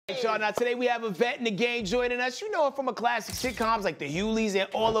Y'all, now today we have a vet in the game joining us. You know her from a classic sitcoms like The Hughleys and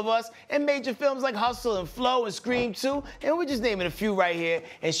All of Us, and major films like Hustle and Flow and Scream 2, and we're just naming a few right here.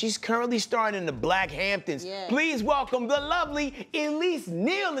 And she's currently starring in the Black Hamptons. Yeah. Please welcome the lovely Elise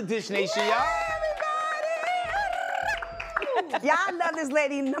Neal to Dishin Nation, y'all. Y'all love this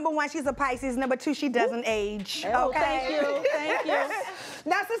lady. Number one, she's a Pisces. Number two, she doesn't age. Oh, okay. Thank you.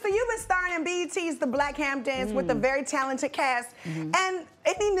 Now, sister, you've been starring in BET's The Black Hamptons with a very talented cast. And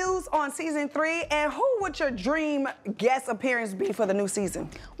any news on season 3? And who would your dream guest appearance be for the new season?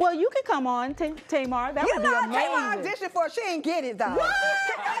 Well, you can come on, Tamar. That would be amazing. Tamar auditioned for it. She ain't get it, though. What?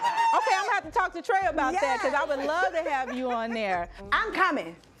 Okay, I'm gonna have to talk to Trey about that, because I would love to have you on there. I'm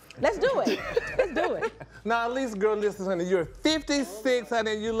coming. Let's do it. Let's do it. Now, Elise, girl, listen, honey, you're 56,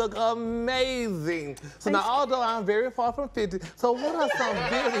 honey, and you look amazing. So now, although I'm very far from 50, so what are some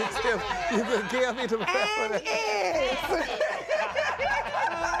beauty tips you could give me to prepare for that?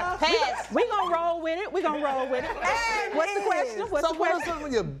 We gonna roll with it. We gonna roll with it. What's the question? What's the question? What are some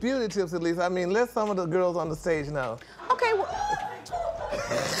of your beauty tips, Elise? I mean, let some of the girls on the stage know. Okay. Well,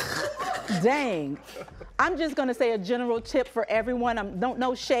 dang. I'm just gonna say a general tip for everyone. Don't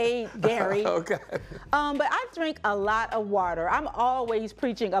no shade, Gary. Okay. But I drink a lot of water. I'm always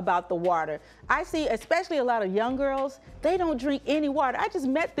preaching about the water. I see, especially a lot of young girls, they don't drink any water. I just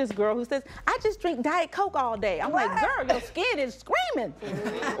met this girl who says, I just drink Diet Coke all day. I'm like, girl, your skin is screaming.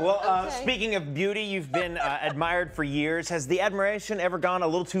 Well, speaking of beauty, you've been admired for years. Has the admiration ever gone a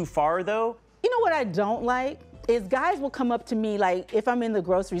little too far, though? You know what I don't like? Is guys will come up to me, like, if I'm in the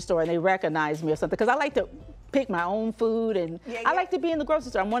grocery store and they recognize me or something, because I like to pick my own food, and I like to be in the grocery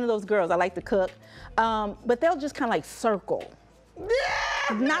store. I'm one of those girls. I like to cook. But they'll just kind of like circle.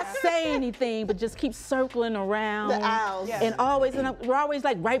 Not say anything, but just keep circling around. The aisles. And always, we're always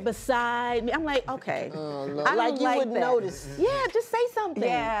like right beside me. I'm like, okay. Oh, no. I like you like wouldn't that. notice. Yeah, just say something.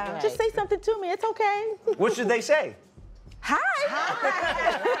 Yeah. Just say something to me. It's okay. What should they say? Hi.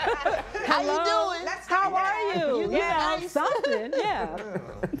 How you doing? How are you? You know, something. Yeah.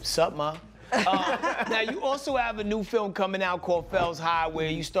 Sup, ma? Now, you also have a new film coming out called Fells High, where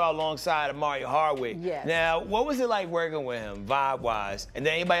you star alongside Amari Hardwick. Yes. Now, what was it like working with him, vibe-wise? And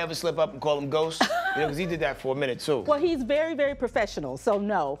did anybody ever slip up and call him Ghost? You know, because he did that for a minute, too. Well, he's very, very professional, so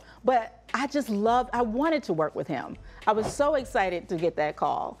no. But I wanted to work with him. I was so excited to get that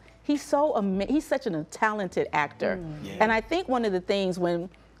call. He's he's such a talented actor. And I think one of the things when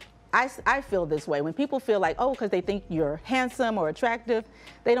I feel this way, when people feel like, oh, because they think you're handsome or attractive,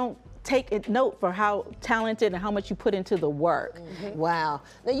 they don't take note for how talented and how much you put into the work. Wow.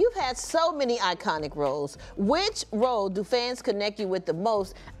 Now, you've had so many iconic roles. Which role do fans connect you with the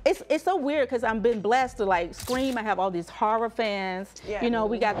most? It's so weird because I've been blessed to like Scream. I have all these horror fans. You know,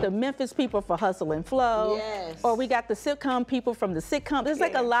 we got the Memphis people for Hustle and Flow. Or we got the sitcom people from the sitcom. There's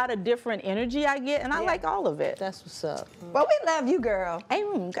like a lot of different energy I get, and I like all of it. That's what's up. Well, we love you, girl. Hey,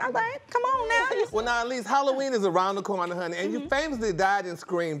 I'm like, come on now. Well, now, at least Halloween is around the corner, honey, and you famously died in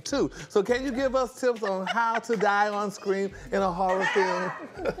Scream 2. So can you give us tips on how to die on Scream in a horror film?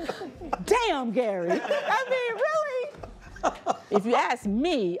 Damn, Gary. I mean, really? If you ask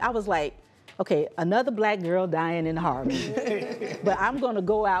me, I was like, okay, another black girl dying in horror movie. But I'm gonna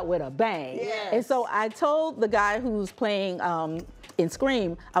go out with a bang. And so I told the guy who's playing in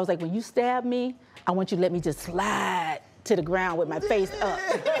Scream, I was like, when you stab me, I want you to let me just slide to the ground with my face up.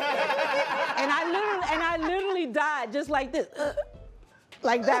 And I literally died just like this.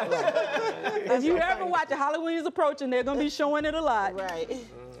 Like that one. If you ever watch a Halloween is Approaching, they're gonna be showing it a lot. Right.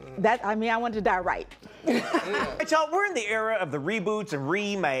 I wanted to die right. Y'all, we're in the era of the reboots and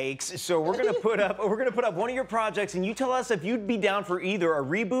remakes, so we're gonna put up one of your projects, and you tell us if you'd be down for either a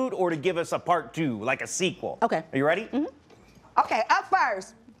reboot or to give us a part 2, like a sequel. Okay. Are you ready? Okay, up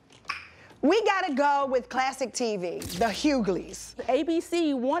first. We gotta go with classic TV, the Hughleys.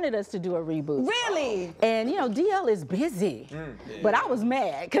 ABC wanted us to do a reboot. Really? And you know, DL is busy. But I was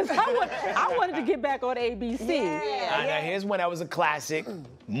mad because I wanted to get back on ABC. Now, here's one that was a classic,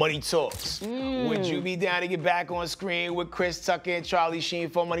 Money Talks. Would you be down to get back on screen with Chris Tucker and Charlie Sheen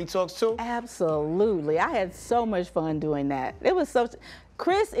for Money Talks too? Absolutely. I had so much fun doing that. It was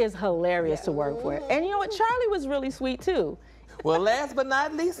Chris is hilarious to work with. And you know what? Charlie was really sweet too. Well, last but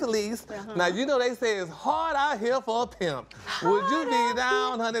not least, Elise, now you know they say it's hard out here for a pimp. Would you be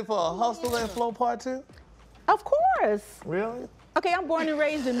down, honey, for a Hustle and Flow part 2? Of course. Really? Okay, I'm born and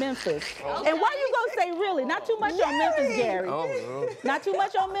raised in Memphis. And why you gonna say really? Not too much on Memphis, Gary. Oh, no. Not too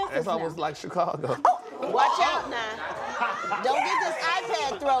much on Memphis. That's almost like Chicago. Watch out now. Don't get this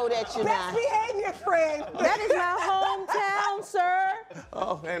iPad thrown at you now. Best behavior, friend. That is my hometown on, sir.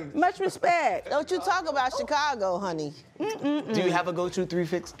 Oh, and Much respect. Don't you talk about Chicago, honey. Do you have a go-to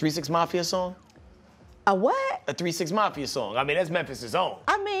 3-6 Mafia song? A what? A 3-6 Mafia song. I mean, that's Memphis' own.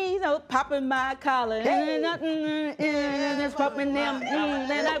 I mean, you know, popping my collar, just popping them,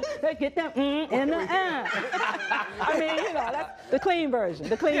 and I get them, and I mean, you know, that's the clean version,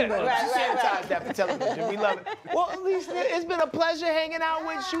 the clean version. Sanitize that for television. We love it. Well, Elise, it's been a pleasure hanging out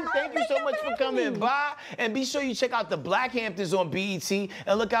with you. Thank you so much for coming by. And be sure you check out the Black Hamptons on BET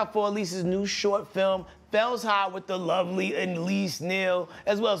and look out for Elise's new short film, Fells High, with the lovely Elise Neal,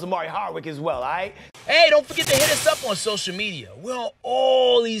 as well as Amari Hardwick as well, all right? Hey, don't forget to hit us up on social media. We're on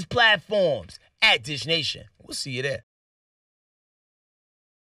all these platforms at Dish Nation. We'll see you there.